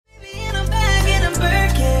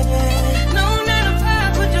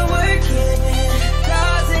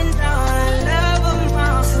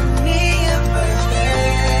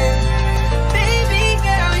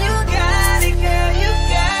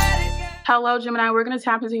Hello, Gemini. We're going to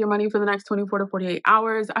tap into your money for the next 24 to 48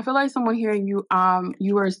 hours. I feel like someone here, you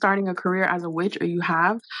are starting a career as a witch, or you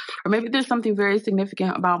have, or maybe there's something very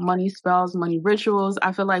significant about money spells, money rituals.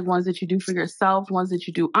 I feel like ones that you do for yourself, ones that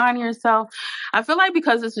you do on yourself. I feel like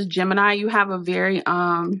because this is Gemini, you have a very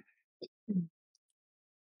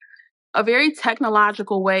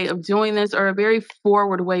technological way of doing this, or a very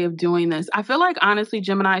forward way of doing this. I feel like, honestly,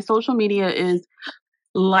 Gemini, social media is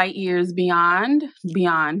light years beyond,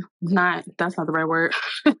 that's not the right word,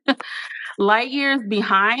 light years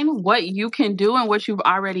behind what you can do and what you've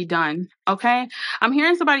already done. Okay. I'm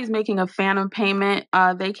hearing somebody's making a phantom payment.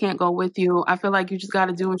 They can't go with you. I feel like you just got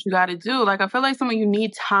to do what you got to do. Like, I feel like you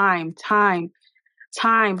need time, but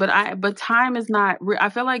time is not, I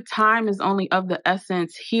feel like time is only of the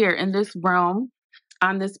essence here in this realm,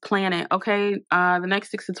 on this planet. Okay. The next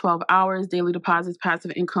 6 to 12 hours, daily deposits,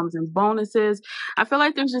 passive incomes, and bonuses. I feel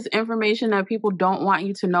like there's just information that people don't want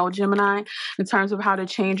you to know, Gemini, in terms of how to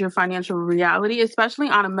change your financial reality, especially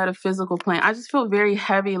on a metaphysical plane. I just feel very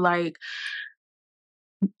heavy,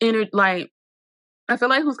 I feel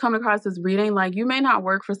like who's coming across this reading, like, you may not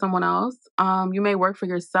work for someone else. You may work for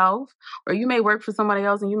yourself, or you may work for somebody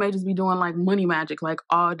else, and you may just be doing like money magic, like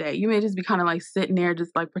all day. You may just be kind of like sitting there,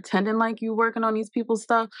 just like pretending like you're working on these people's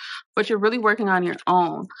stuff, but you're really working on your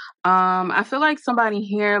own. I feel like somebody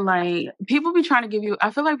here, like, people try to give you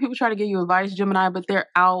advice, Gemini, but they're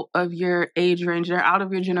out of your age range. They're out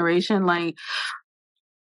of your generation. Like,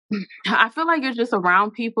 I feel like you're just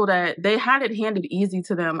around people that they had it handed easy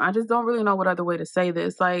to them. I just don't really know what other way to say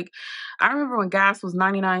this. Like, I remember when gas was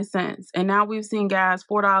 99 cents, and now we've seen gas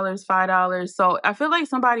 $4, $5. So I feel like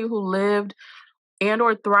somebody who lived and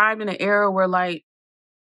or thrived in an era where, like,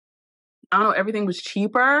 I don't know, everything was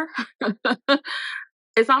cheaper.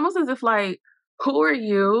 It's almost as if, like, who are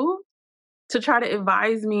you to try to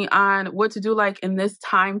advise me on what to do, like, in this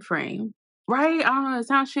time frame? Right? I don't know. It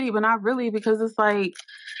sounds shitty, but not really, because it's like,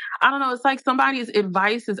 I don't know. It's like somebody's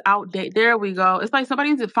advice is outdated. There we go. It's like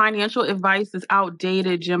somebody's financial advice is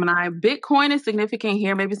outdated, Gemini. Bitcoin is significant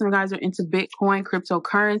here. Maybe some guys are into Bitcoin,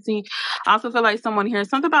 cryptocurrency. I also feel like someone here,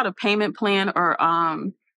 something about a payment plan, or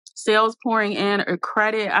sales pouring in, or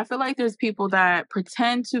credit. I feel like there's people that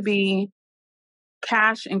pretend to be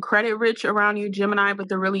cash and credit rich around you, Gemini, but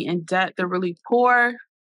they're really in debt. They're really poor.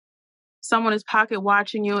 Someone is pocket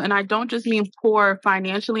watching you. And I don't just mean poor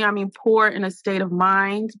financially. I mean poor in a state of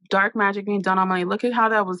mind. Dark magic being done on money. Look at how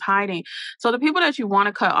that was hiding. So the people that you want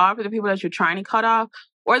to cut off, or the people that you're trying to cut off,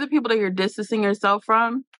 or the people that you're distancing yourself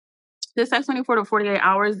from, this next 24 to 48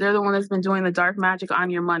 hours, they're the one that's been doing the dark magic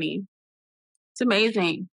on your money. It's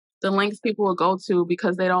amazing. The links people will go to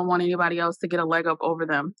because they don't want anybody else to get a leg up over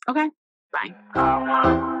them. Okay? Bye.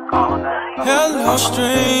 Hello,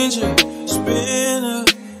 stranger. It's been a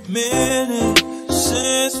minute.